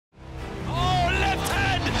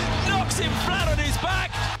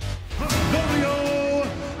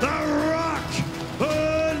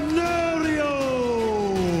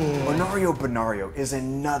Honorio Banario is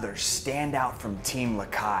another standout from Team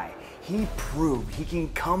Lakay. He proved he can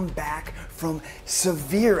come back from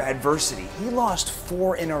severe adversity. He lost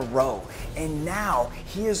 4 in a row, and now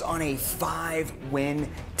he is on a 5-win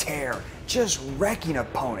tear, just wrecking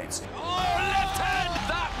opponents. Oh, left hand!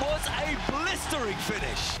 That was a blistering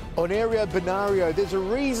finish. Honorio Banario, there's a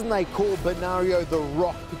reason they call Banario the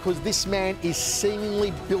Rock, because this man is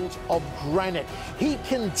seemingly built of granite. He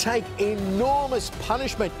can take enormous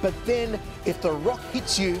punishment, but then if the rock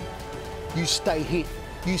hits you, you stay hit,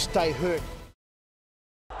 you stay hurt.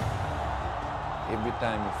 Every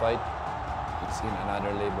time you fight, it's in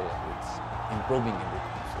another level. It's improving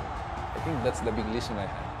everything. So I think that's the big lesson I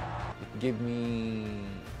had. It gave me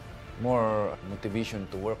more motivation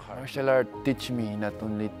to work hard. Martial art teach me not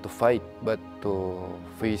only to fight, but to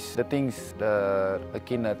face the things that I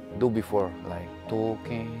cannot do before, like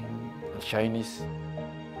talking, shyness.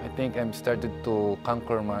 I think I'm started to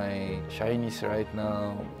conquer my shyness right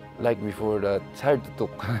now. Like before that, it's hard to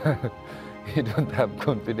talk. You don't have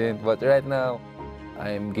confidence, but right now,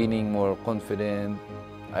 I'm gaining more confidence.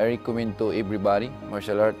 I recommend to everybody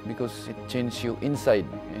martial art because it changes you inside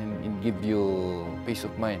and it gives you peace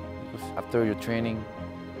of mind. Because after your training,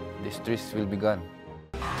 the stress will be gone.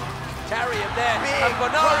 Carry him there, and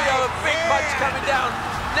Banario, a big punch coming down.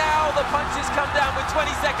 Now the punches come down with 20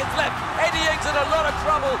 seconds left. Eddie Ying's in a lot of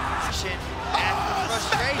trouble. And the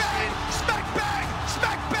frustration. Smack bang,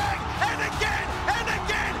 smack bang, and again,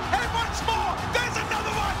 and once more. There's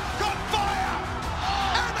another one, got fire.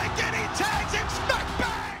 And again he tags him, smack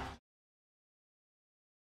bang.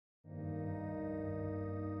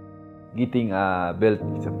 Getting a belt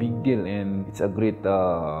is a big deal and it's a great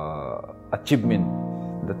achievement.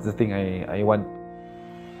 That's the thing I want.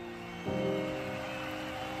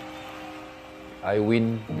 I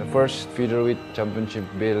win the first featherweight championship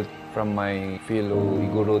belt from my fellow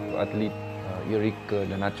Igorot athlete, Eric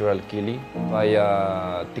the Natural Kili,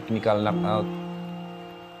 via technical knockout.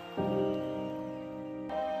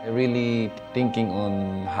 I'm really thinking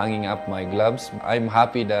on hanging up my gloves. I'm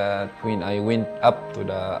happy that when I went up to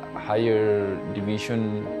the higher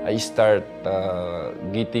division, I start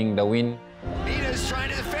getting the win. Nina's trying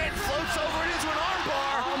to defend, floats over it into an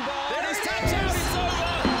armbar. Then he's tapped out, it's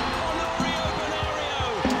over. Honorio Banario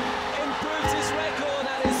improves his record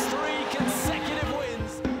and his 3 consecutive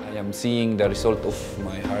wins. I am seeing the result of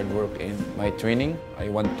my hard work and my training. I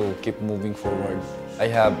want to keep moving forward. I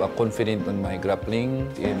have a confidence on my grappling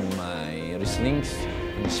and my wrestlings,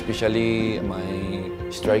 and especially my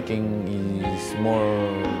striking is more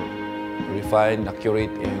refined, accurate,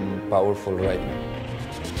 and powerful right now.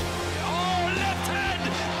 Oh, left hand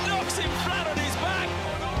knocks him flat on his back.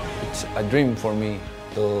 It's a dream for me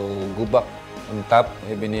to go back on top,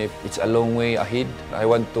 even if it's a long way ahead. I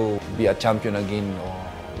want to be a champion again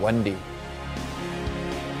one day.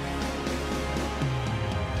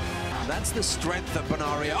 That's the strength of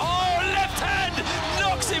Banario. Oh, left hand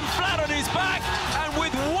knocks him flat on his back, and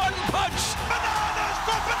with one punch, bananas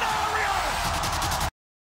for Banario!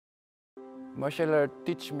 Martial art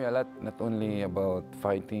teach me a lot, not only about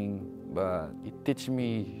fighting, but it teach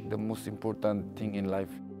me the most important thing in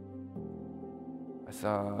life. As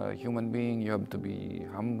a human being, you have to be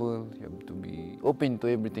humble, you have to be open to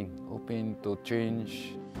everything, open to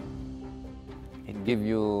change. It gives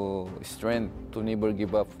you strength to never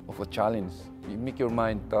give up of a challenge. You make your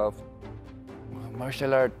mind tough.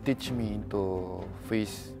 Martial art teach me to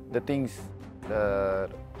face the things that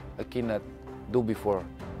I cannot do before.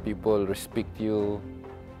 People respect you.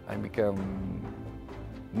 I become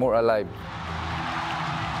more alive.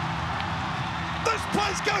 This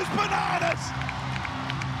place goes bananas!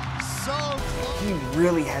 So close. He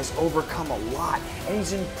really has overcome a lot, and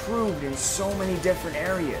he's improved in so many different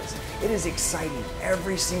areas. It is exciting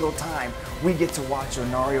every single time we get to watch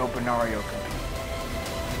Honorio Banario compete.